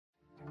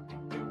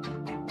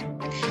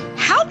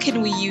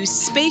can we use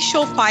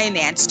spatial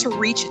finance to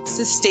reach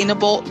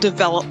sustainable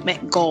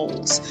development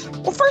goals?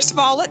 Well, first of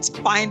all, let's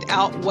find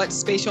out what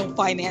spatial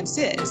finance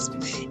is.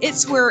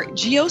 It's where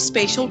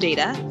geospatial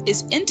data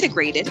is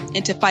integrated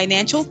into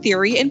financial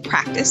theory and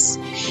practice,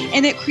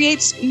 and it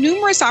creates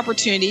numerous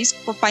opportunities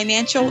for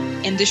financial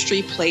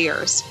industry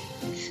players.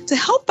 To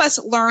help us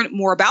learn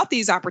more about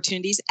these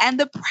opportunities and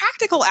the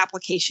practical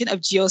application of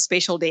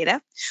geospatial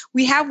data,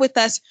 we have with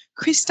us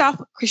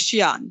Christophe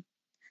Christian,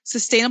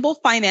 Sustainable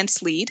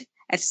Finance Lead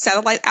at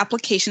Satellite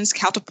Applications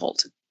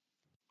Catapult,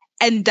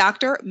 and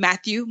Dr.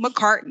 Matthew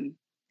McCartin,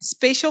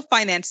 Spatial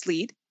Finance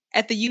Lead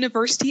at the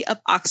University of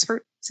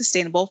Oxford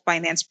Sustainable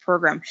Finance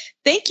Program.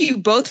 Thank you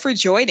both for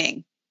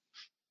joining.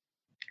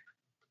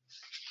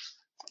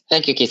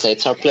 Thank you, Kisa.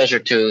 It's our pleasure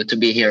to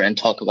be here and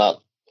talk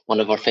about one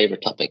of our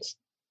favorite topics.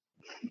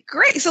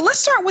 Great. So let's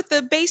start with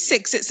the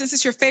basics. Since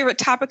it's your favorite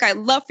topic, I'd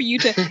love for you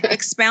to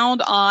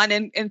expound on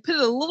and put it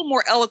a little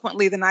more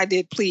eloquently than I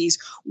did, please.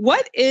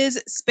 What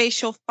is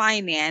spatial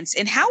finance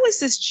and how is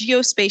this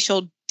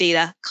geospatial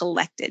data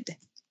collected?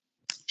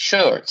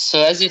 Sure.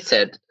 So as you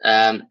said,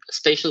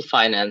 spatial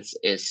finance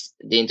is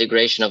the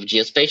integration of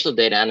geospatial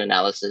data and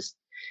analysis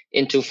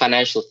into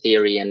financial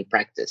theory and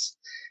practice.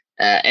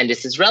 And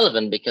this is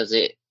relevant because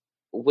it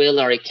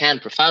can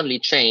profoundly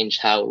change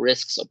how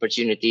risks,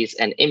 opportunities,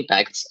 and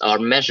impacts are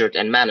measured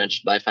and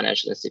managed by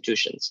financial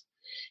institutions.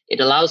 It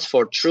allows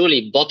for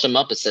truly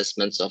bottom-up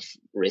assessments of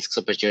risks,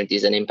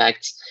 opportunities, and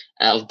impacts,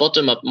 of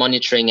bottom-up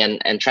monitoring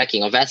and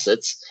tracking of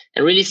assets,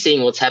 and really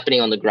seeing what's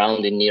happening on the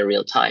ground in near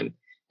real time.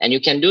 And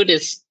you can do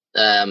this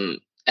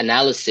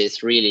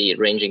analysis really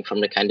ranging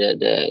from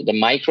the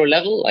micro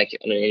level, like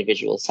on an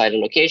individual site or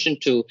location,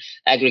 to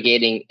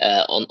aggregating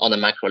on a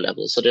macro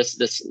level. So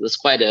there's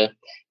quite a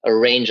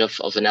range of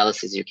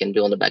analysis you can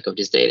do on the back of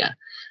this data.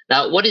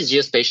 Now, what is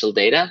geospatial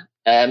data?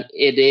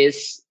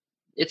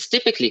 It's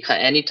typically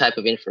any type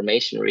of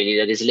information really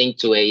that is linked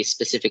to a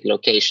specific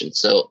location.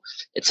 So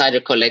it's either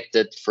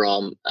collected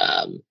from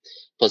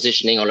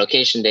positioning or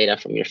location data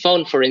from your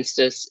phone, for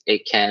instance.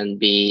 It can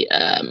be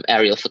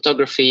aerial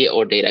photography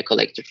or data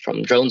collected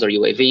from drones or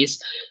UAVs.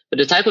 But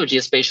the type of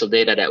geospatial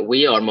data that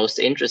we are most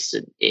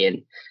interested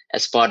in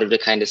as part of the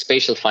kind of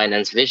spatial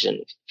finance vision,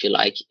 if you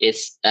like,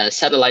 is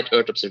satellite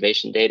Earth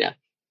observation data.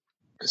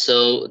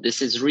 So this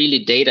is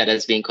really data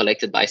that's being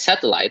collected by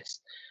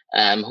satellites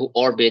who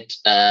orbit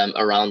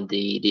around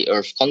the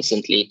Earth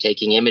constantly,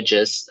 taking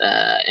images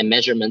and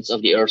measurements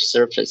of the Earth's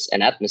surface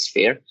and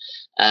atmosphere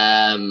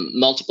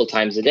multiple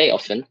times a day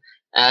often,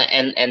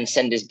 and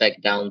send this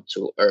back down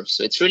to Earth.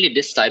 So it's really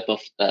this type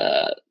of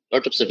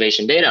Earth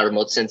observation data,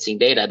 remote sensing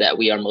data, that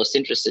we are most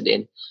interested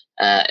in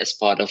as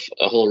part of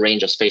a whole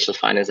range of spatial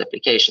finance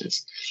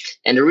applications.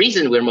 And the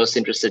reason we're most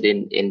interested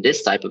in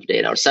this type of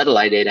data, or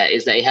satellite data,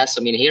 is that it has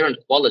some inherent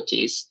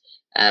qualities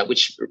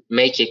which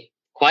make it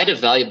quite a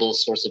valuable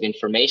source of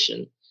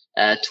information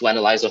to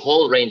analyze a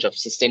whole range of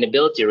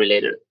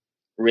sustainability-related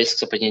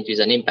risks, opportunities,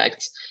 and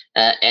impacts.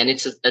 And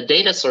it's a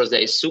data source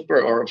that is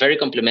super or very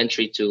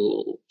complementary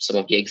to some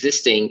of the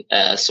existing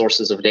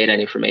sources of data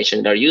and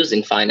information that are used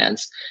in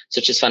finance,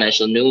 such as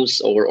financial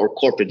news or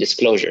corporate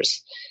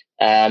disclosures.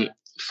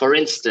 For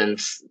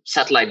instance,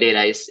 satellite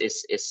data is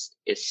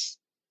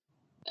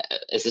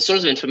as a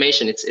source of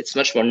information, it's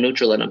much more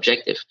neutral and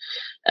objective.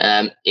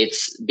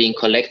 It's being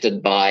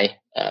collected by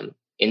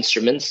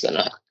instruments and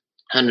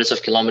hundreds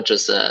of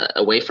kilometers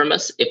away from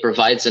us. It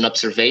provides an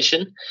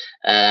observation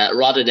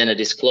rather than a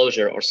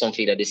disclosure or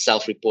something that is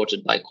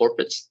self-reported by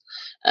corporates.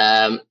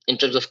 In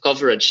terms of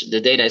coverage, the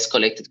data is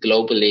collected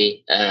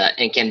globally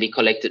and can be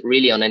collected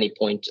really on any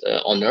point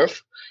on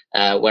Earth.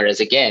 Whereas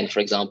again,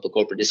 for example,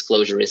 corporate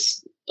disclosure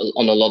is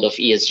on a lot of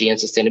ESG and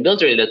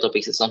sustainability related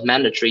topics. It's not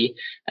mandatory,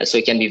 so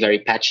it can be very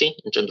patchy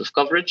in terms of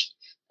coverage.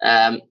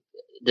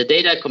 The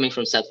data coming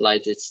from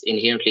satellites is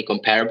inherently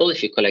comparable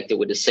if you collect it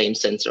with the same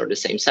sensor or the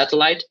same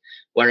satellite.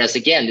 Whereas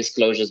again,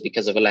 disclosures,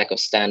 because of a lack of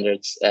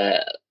standards,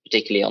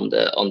 particularly on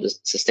the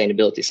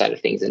sustainability side of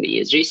things and the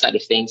ESG side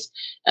of things,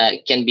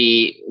 can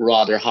be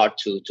rather hard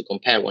to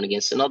compare one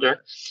against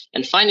another.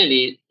 And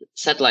finally,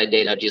 satellite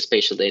data,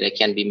 geospatial data,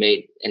 can be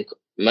made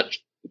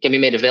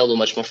available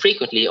much more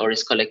frequently, or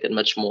is collected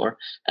much more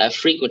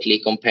frequently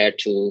compared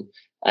to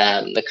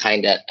the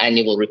kind of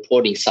annual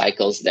reporting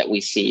cycles that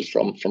we see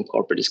from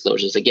corporate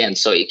disclosures again.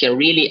 So it can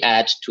really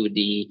add to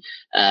the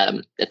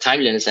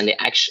timeliness and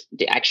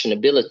the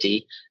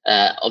actionability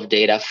of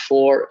data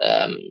for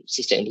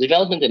sustainable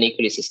development and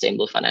equally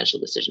sustainable financial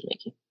decision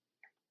making.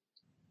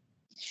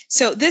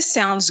 So this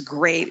sounds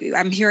great.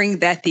 I'm hearing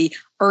that the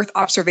Earth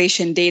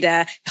observation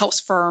data helps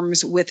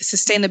firms with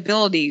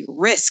sustainability.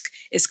 Risk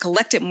is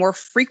collected more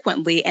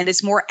frequently and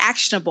is more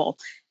actionable.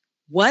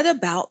 What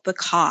about the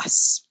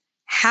costs?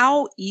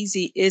 How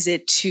easy is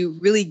it to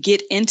really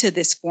get into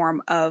this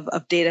form of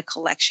data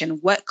collection?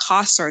 What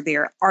costs are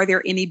there? Are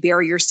there any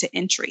barriers to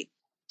entry?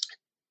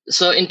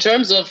 So in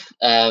terms of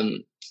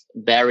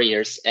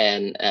barriers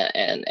and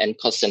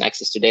costs and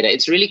access to data,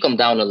 it's really come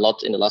down a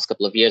lot in the last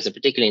couple of years, and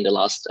particularly in the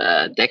last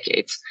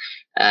decades.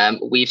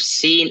 we've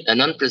seen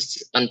an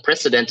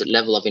unprecedented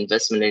level of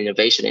investment and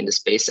innovation in the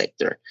space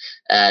sector,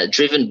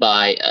 driven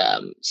by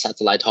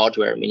satellite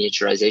hardware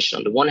miniaturization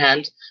on the one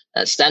hand,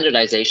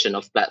 standardization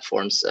of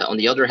platforms on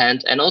the other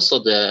hand, and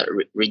also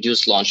the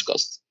reduced launch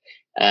costs.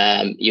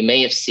 You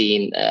may have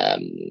seen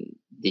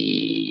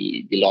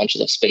the launches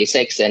of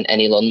SpaceX and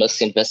Elon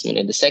Musk's investment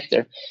in the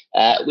sector,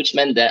 which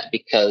meant that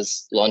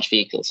because launch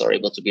vehicles are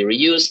able to be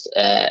reused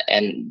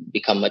and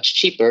become much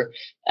cheaper,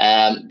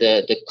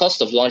 the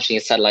cost of launching a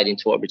satellite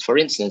into orbit, for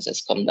instance,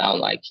 has come down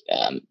like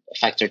a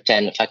factor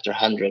 10, a factor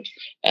 100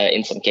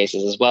 in some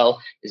cases as well.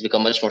 It's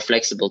become much more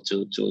flexible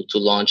to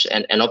launch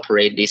and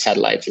operate these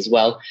satellites as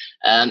well.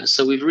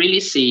 So we've really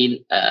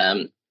seen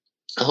a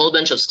whole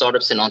bunch of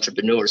startups and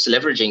entrepreneurs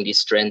leveraging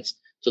these trends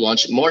to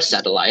launch more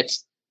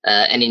satellites,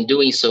 and in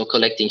doing so,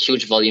 collecting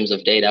huge volumes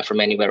of data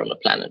from anywhere on the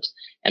planet.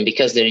 And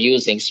because they're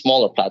using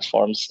smaller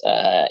platforms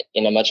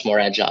in a much more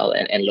agile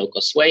and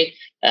low-cost way,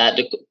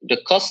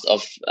 the cost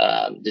of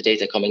the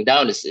data coming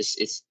down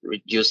is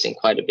reducing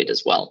quite a bit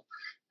as well.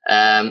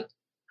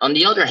 On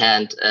the other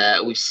hand,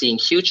 we've seen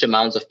huge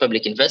amounts of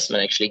public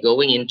investment actually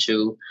going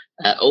into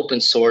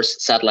open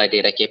source satellite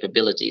data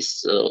capabilities.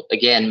 So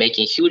again,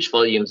 making huge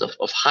volumes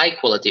of high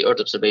quality Earth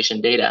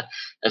observation data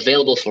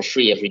available for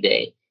free every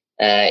day.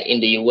 In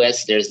the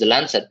US, there's the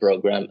Landsat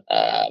program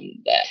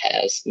that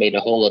has made a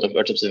whole lot of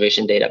Earth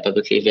observation data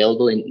publicly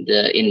available. In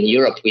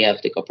Europe, we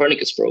have the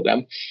Copernicus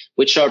program,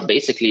 which are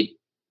basically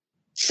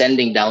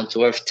sending down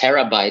to Earth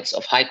terabytes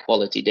of high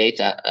quality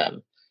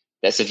data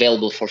that's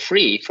available for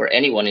free for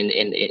anyone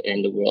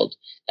in the world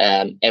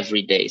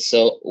every day.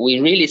 So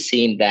we really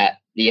seen that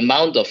the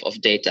amount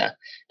of data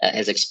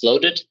has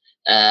exploded.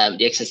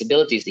 The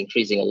accessibility is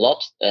increasing a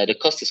lot. The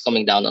cost is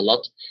coming down a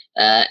lot.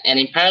 And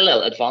in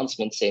parallel,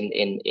 advancements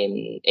in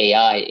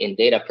AI, in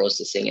data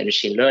processing and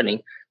machine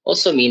learning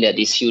also mean that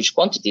these huge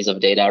quantities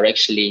of data are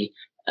actually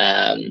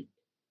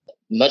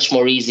much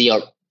more easier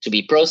to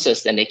be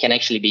processed, and they can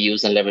actually be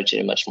used and leveraged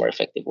in a much more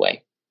effective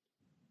way.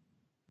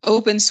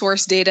 Open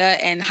source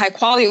data and high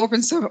quality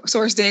open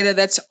source data,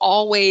 that's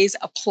always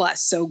a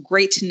plus. So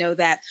great to know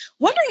that.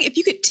 Wondering if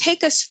you could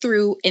take us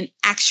through an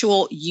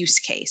actual use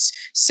case.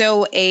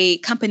 So a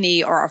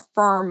company or a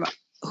firm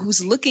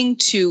who's looking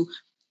to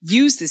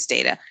use this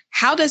data,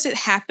 how does it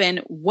happen?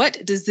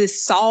 What does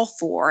this solve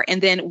for?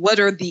 And then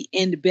what are the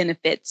end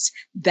benefits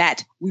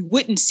that we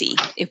wouldn't see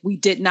if we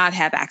did not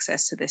have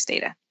access to this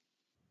data?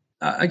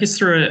 I guess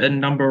there are a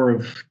number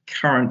of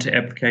current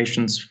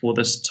applications for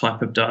this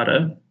type of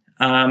data.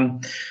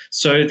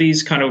 So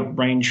these kind of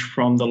range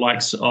from the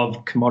likes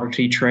of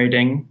commodity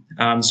trading.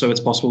 So it's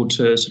possible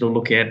to sort of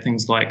look at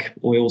things like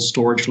oil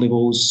storage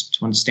levels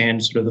to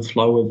understand sort of the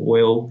flow of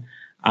oil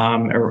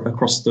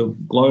across the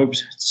globe.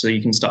 So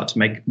you can start to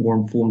make more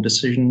informed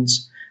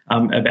decisions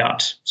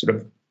about sort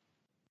of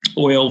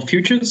oil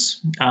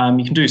futures.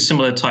 You can do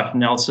similar type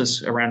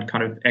analysis around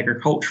kind of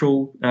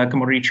agricultural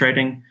commodity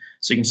trading.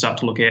 So you can start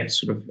to look at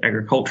sort of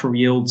agricultural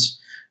yields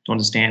to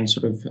understand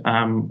sort of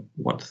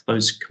what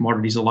those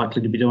commodities are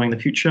likely to be doing in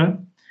the future.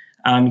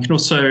 You can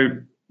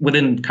also,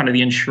 within kind of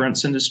the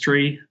insurance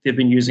industry, they've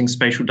been using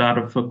spatial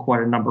data for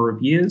quite a number of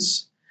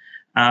years.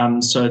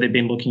 So they've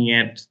been looking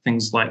at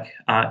things like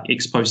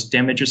ex-post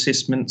damage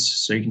assessments.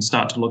 So you can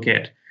start to look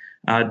at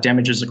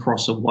damages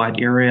across a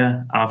wide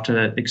area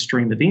after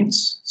extreme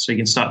events. So you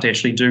can start to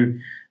actually do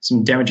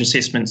some damage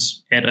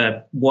assessments at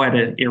a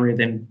wider area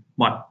than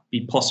might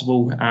be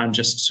possible,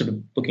 just sort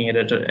of looking at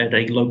it at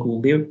a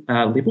local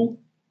level.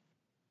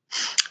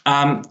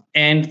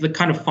 And the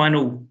kind of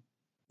final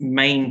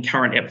main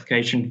current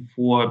application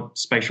for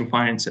spatial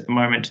finance at the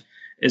moment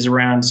is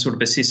around sort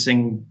of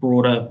assessing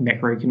broader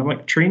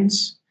macroeconomic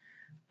trends.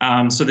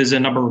 So there's a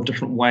number of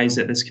different ways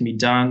that this can be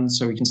done.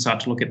 So we can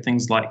start to look at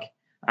things like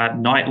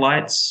night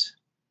lights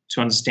to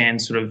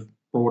understand sort of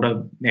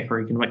broader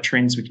macroeconomic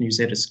trends. We can use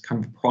that as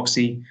kind of a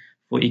proxy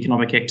for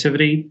economic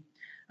activity.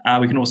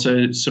 We can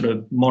also sort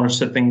of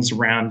monitor things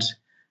around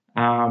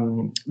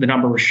the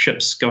number of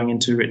ships going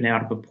into and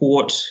out of a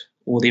port,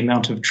 or the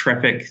amount of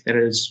traffic that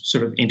is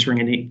sort of entering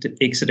and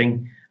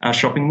exiting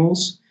shopping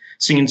malls.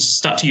 So you can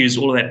start to use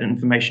all of that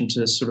information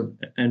to sort of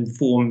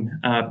inform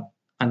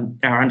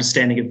our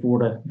understanding of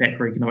broader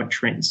macroeconomic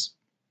trends.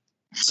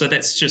 So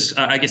that's just,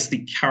 I guess,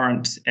 the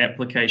current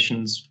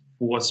applications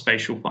for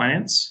spatial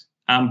finance.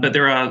 But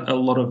there are a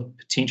lot of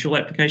potential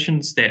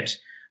applications that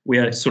we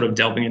are sort of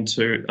delving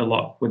into a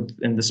lot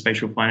within the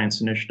Spatial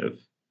Finance Initiative.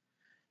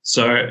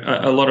 So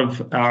a lot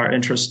of our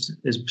interest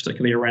is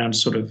particularly around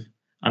sort of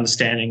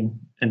understanding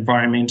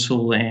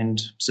environmental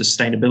and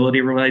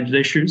sustainability related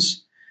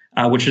issues,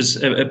 which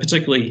is a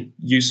particularly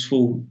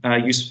useful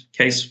use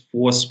case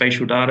for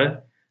spatial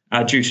data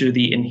due to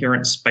the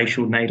inherent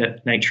spatial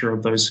nature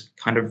of those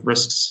kind of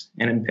risks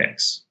and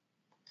impacts.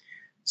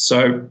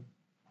 So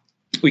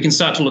we can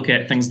start to look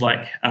at things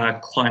like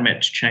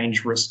climate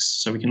change risks.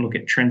 So we can look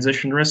at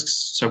transition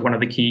risks. So one of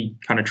the key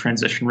kind of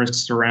transition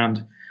risks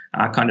around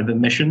kind of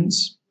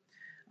emissions.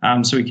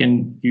 So we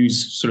can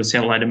use sort of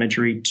satellite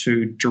imagery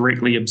to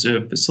directly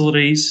observe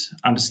facilities,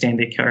 understand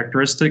their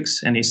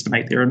characteristics, and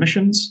estimate their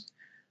emissions.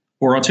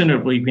 Or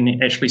alternatively, we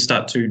can actually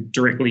start to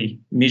directly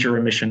measure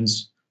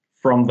emissions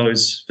from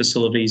those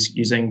facilities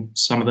using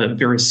some of the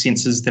various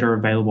sensors that are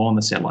available on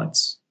the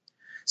satellites.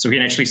 So we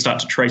can actually start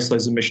to trace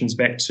those emissions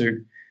back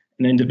to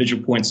an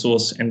individual point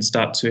source and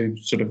start to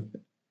sort of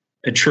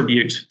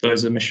attribute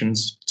those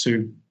emissions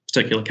to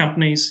particular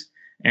companies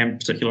and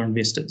particular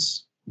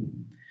investors.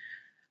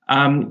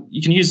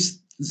 You can use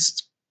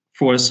this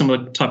for a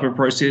similar type of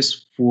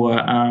process for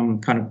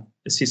kind of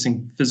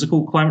assessing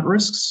physical climate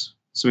risks.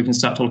 So we can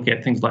start to look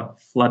at things like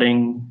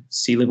flooding,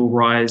 sea level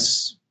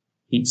rise,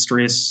 heat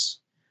stress,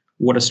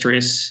 water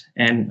stress,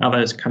 and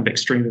other kind of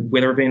extreme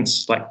weather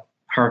events like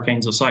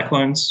hurricanes or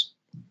cyclones.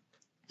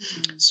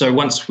 So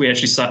once we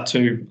actually start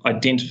to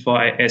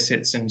identify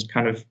assets and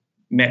kind of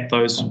map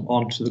those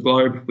onto the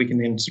globe, we can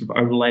then sort of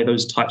overlay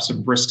those types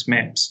of risk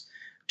maps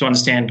to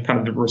understand kind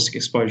of the risk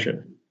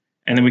exposure.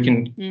 And then we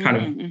can kind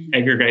of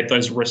aggregate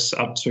those risks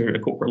up to a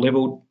corporate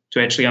level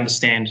to actually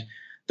understand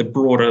the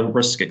broader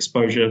risk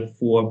exposure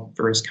for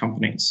various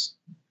companies.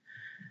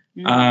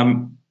 We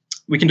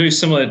can do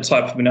similar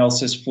type of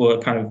analysis for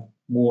kind of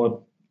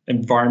more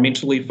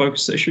environmentally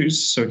focused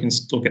issues. So we can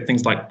look at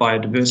things like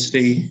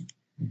biodiversity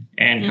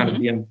and kind of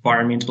the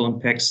environmental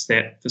impacts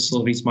that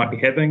facilities might be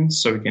having.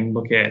 So we can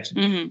look at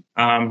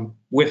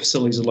where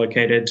facilities are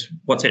located,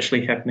 what's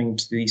actually happening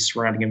to the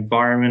surrounding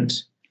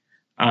environment,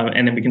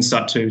 and then we can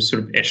start to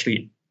sort of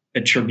actually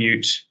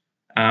attribute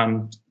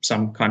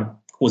some kind of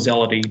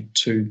causality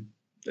to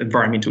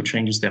environmental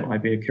changes that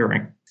might be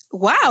occurring.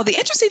 Wow. The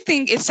interesting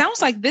thing, it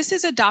sounds like this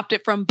is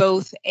adopted from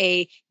both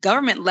a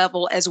government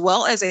level as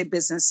well as a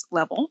business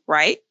level,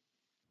 right?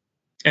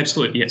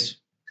 Absolutely, yes.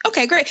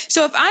 Okay, great.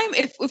 So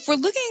if we're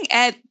looking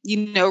at,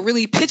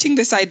 really pitching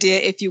this idea,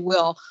 if you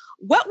will,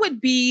 what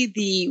would be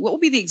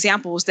the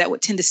examples that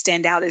would tend to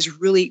stand out as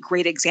really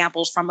great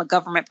examples from a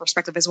government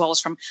perspective as well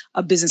as from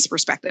a business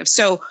perspective?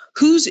 So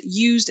who's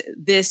used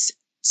this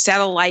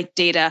satellite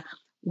data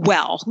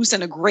well, who's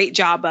done a great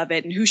job of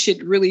it, and who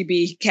should really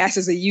be cast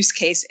as a use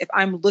case if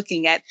I'm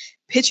looking at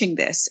pitching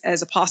this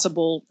as a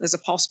possible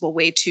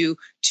way to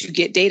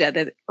get data,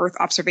 the Earth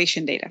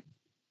observation data?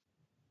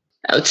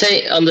 I would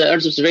say on the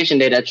Earth observation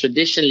data,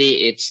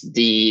 traditionally it's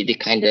the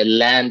kind of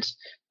land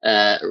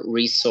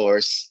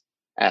resource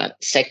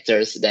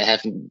sectors that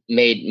have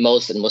made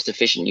most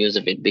efficient use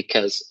of it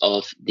because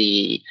of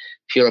the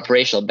pure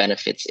operational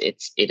benefits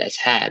it has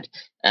had.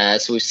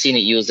 So we've seen it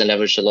used and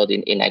leveraged a lot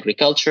in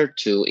agriculture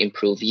to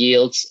improve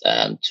yields,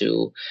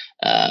 to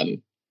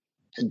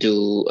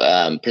do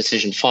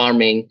precision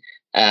farming,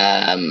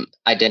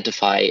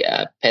 identify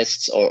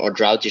pests or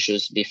drought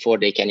issues before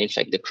they can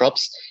infect the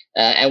crops.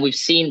 And we've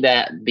seen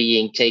that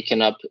being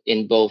taken up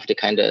in both the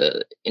kind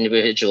of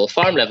individual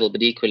farm level,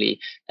 but equally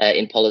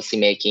in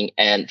policymaking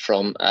and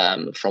from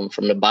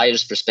the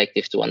buyer's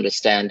perspective to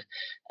understand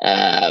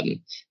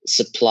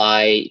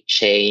supply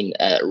chain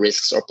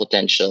risks or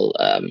potential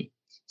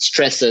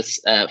stresses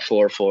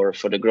for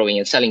the growing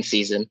and selling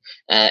season,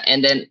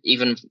 and then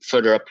even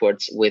further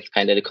upwards with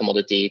kind of the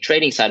commodity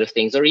trading side of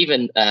things, or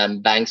even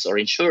banks or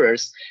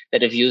insurers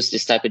that have used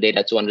this type of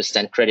data to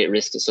understand credit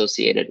risk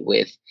associated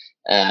with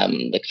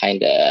the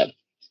kind of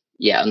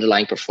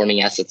underlying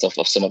performing assets of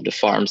some of the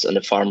farms and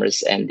the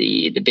farmers and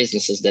the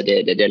businesses that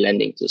they're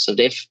lending to. So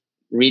they've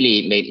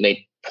really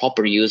made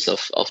proper use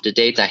of the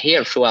data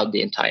here throughout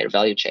the entire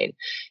value chain.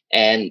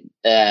 And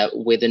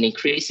with an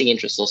increasing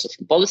interest also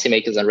from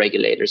policymakers and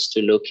regulators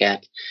to look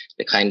at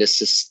the kind of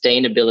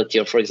sustainability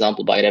or, for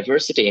example,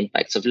 biodiversity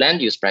impacts of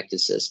land use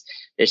practices,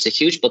 there's a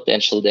huge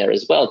potential there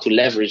as well to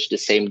leverage the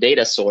same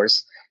data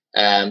source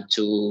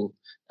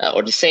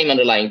or the same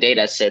underlying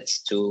data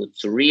sets to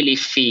really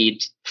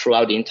feed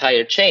throughout the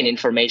entire chain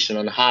information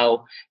on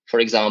how, for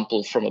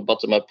example, from a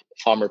bottom-up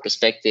farmer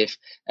perspective,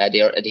 they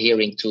are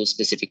adhering to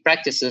specific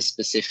practices,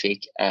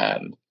 specific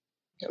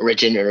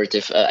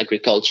regenerative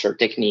agriculture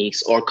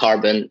techniques or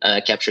carbon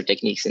capture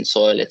techniques in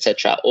soil,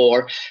 etc.,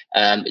 or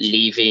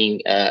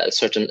leaving a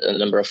certain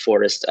number of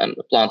forests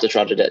planted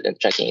rather than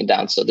tracking it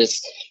down. So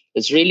this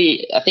is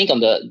really, I think, on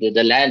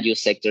the land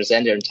use sectors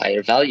and their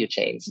entire value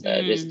chains,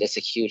 there's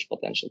a huge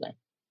potential there.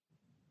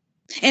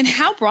 And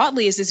how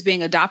broadly is this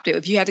being adopted?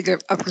 If you had to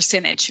give a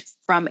percentage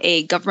from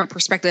a government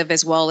perspective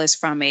as well as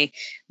from a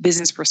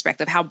business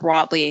perspective, how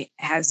broadly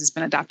has this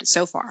been adopted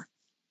so far?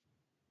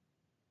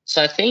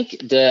 So I think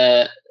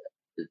the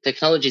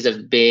technologies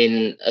have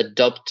been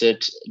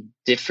adopted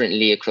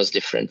differently across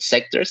different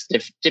sectors.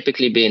 They've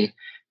typically been,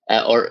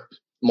 or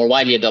more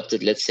widely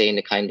adopted, let's say, in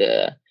the kind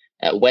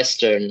of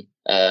Western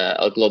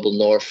or global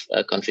North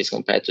countries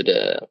compared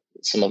to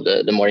some of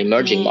the more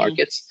emerging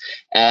markets.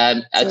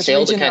 I'd say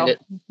also kind of,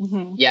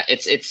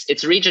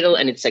 it's regional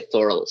and it's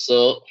sectoral.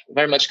 So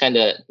very much kind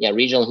of,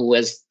 regional, who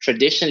has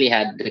traditionally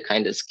had the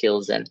kind of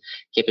skills and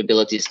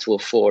capabilities to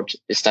afford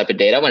this type of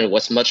data when it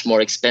was much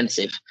more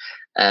expensive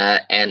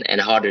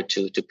and harder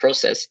to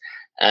process.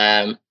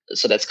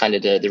 So that's kind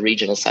of the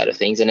regional side of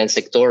things. And then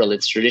sectoral,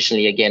 it's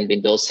traditionally, again,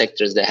 been those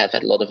sectors that have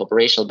had a lot of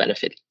operational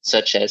benefit,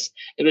 such as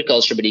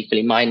agriculture, but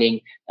equally mining.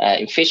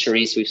 In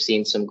fisheries, we've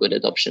seen some good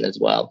adoption as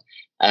well.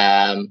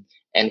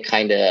 and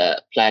kind of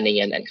planning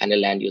and kind of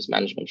land use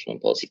management from a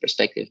policy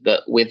perspective.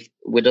 But with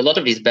a lot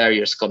of these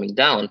barriers coming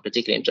down,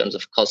 particularly in terms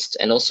of cost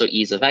and also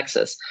ease of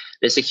access,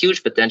 there's a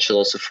huge potential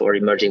also for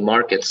emerging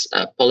markets,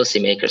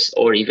 policymakers,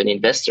 or even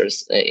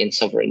investors in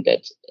sovereign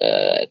debt,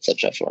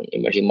 etc., for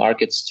emerging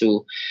markets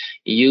to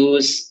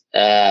use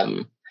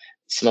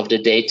some of the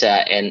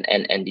data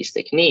and these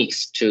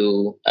techniques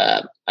to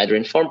either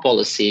inform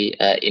policy,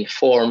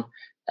 inform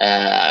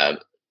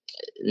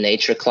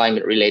nature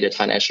climate related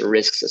financial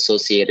risks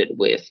associated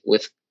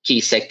with key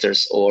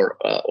sectors or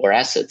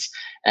assets,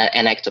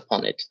 and act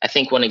upon it. I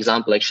think one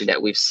example actually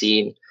that we've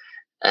seen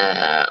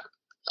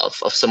of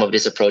some of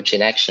this approach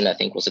in action, I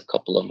think, was a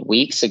couple of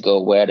weeks ago,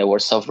 where there were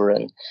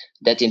sovereign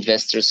debt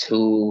investors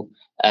who,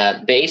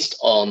 based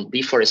on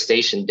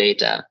deforestation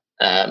data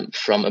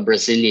from a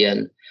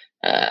Brazilian,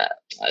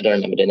 I don't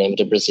remember the name of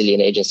the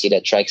Brazilian agency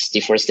that tracks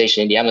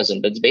deforestation in the Amazon,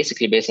 but it's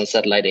basically based on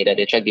satellite data.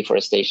 They track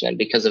deforestation, and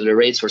because of the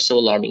rates were so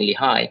alarmingly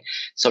high,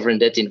 sovereign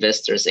debt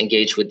investors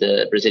engaged with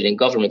the Brazilian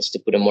governments to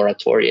put a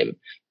moratorium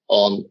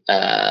on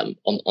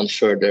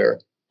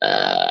further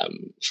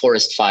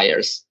forest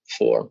fires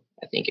for,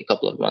 I think, a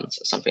couple of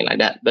months or something like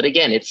that. But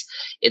again, it's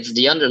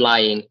the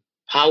underlying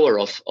power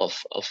of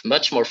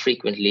much more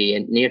frequently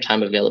and near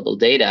time available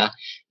data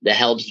that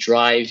helps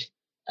drive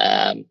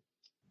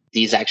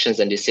these actions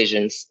and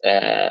decisions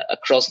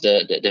across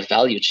the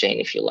value chain,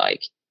 if you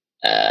like,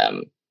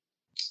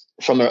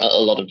 from a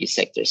lot of these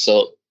sectors.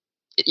 So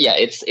yeah,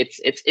 it's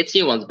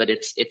nuanced, but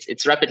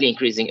it's rapidly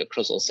increasing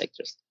across all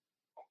sectors.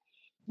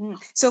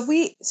 So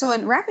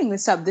in wrapping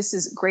this up, this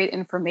is great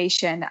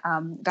information,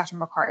 Dr.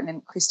 McCartin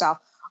and Christophe.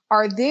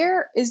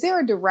 Is there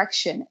a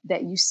direction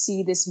that you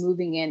see this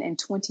moving in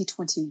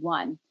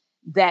 2021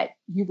 that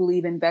you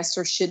believe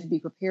investors should be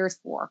prepared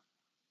for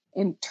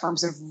in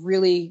terms of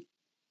really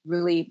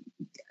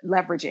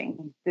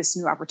leveraging this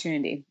new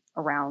opportunity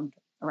around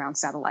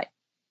satellite?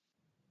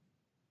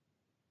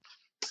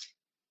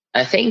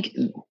 I think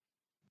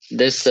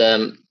this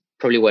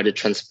probably where the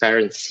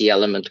transparency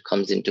element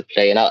comes into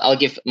play, and I'll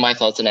give my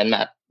thoughts, and then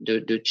Matt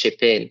do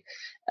chip in.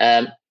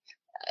 I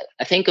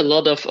think a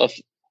lot of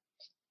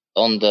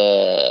on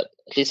the,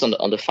 at least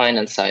on the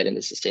finance side and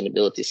the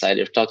sustainability side,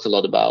 they've talked a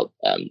lot about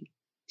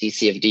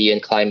TCFD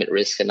and climate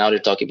risk, and now they're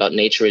talking about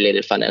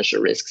nature-related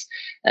financial risks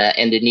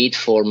and the need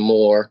for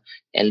more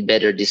and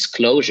better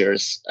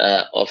disclosures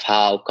of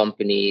how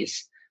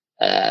companies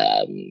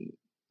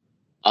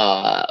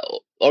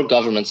or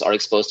governments are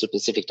exposed to a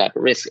specific type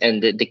of risk.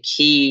 And the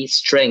key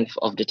strength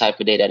of the type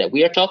of data that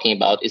we are talking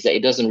about is that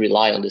it doesn't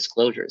rely on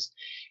disclosures.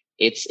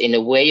 It's in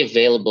a way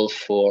available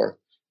for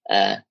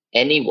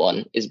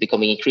anyone, is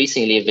becoming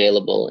increasingly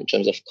available in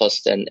terms of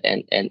cost and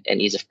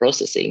ease of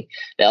processing,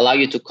 that allow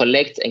you to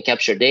collect and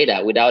capture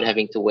data without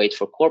having to wait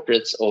for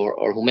corporates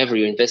or whomever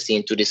you're investing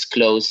in to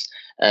disclose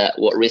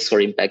what risks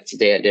or impacts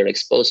they're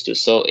exposed to.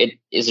 So it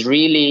is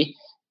really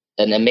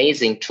an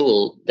amazing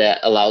tool that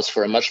allows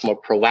for a much more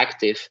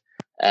proactive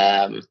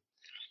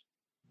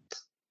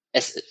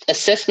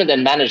assessment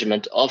and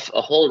management of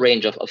a whole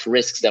range of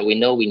risks that we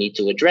know we need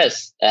to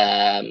address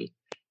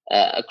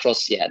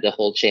across the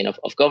whole chain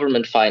of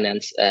government,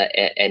 finance,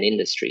 and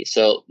industry.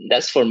 So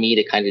that's for me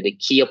the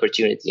key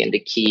opportunity and the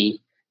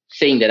key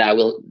thing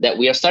that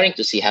we are starting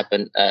to see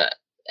happen,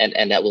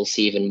 and that we'll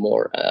see even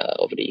more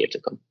over the year to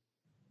come.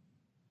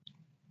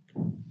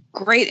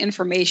 Great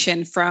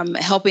information, from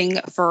helping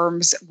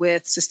firms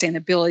with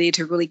sustainability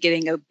to really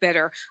getting a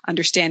better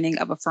understanding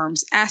of a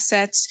firm's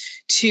assets,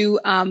 to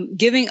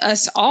giving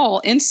us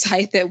all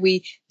insight that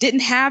we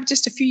didn't have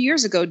just a few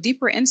years ago,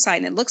 deeper insight.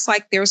 And it looks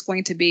like there's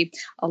going to be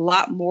a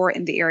lot more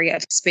in the area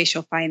of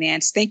spatial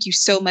finance. Thank you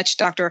so much,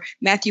 Dr.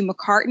 Matthew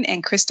McCartin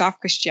and Christophe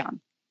Christian.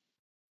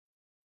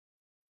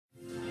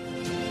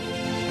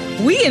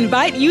 We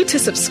invite you to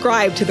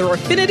subscribe to the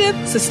Refinitiv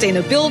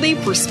Sustainability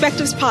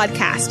Perspectives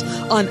podcast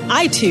on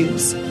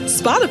iTunes,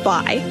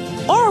 Spotify,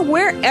 or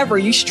wherever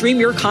you stream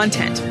your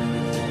content.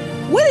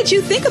 What did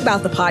you think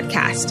about the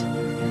podcast?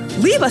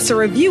 Leave us a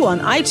review on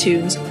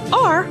iTunes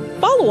or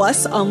follow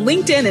us on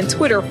LinkedIn and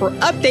Twitter for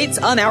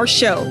updates on our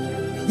show.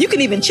 You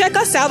can even check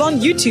us out on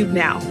YouTube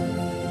now.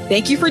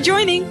 Thank you for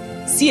joining.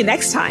 See you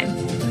next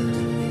time.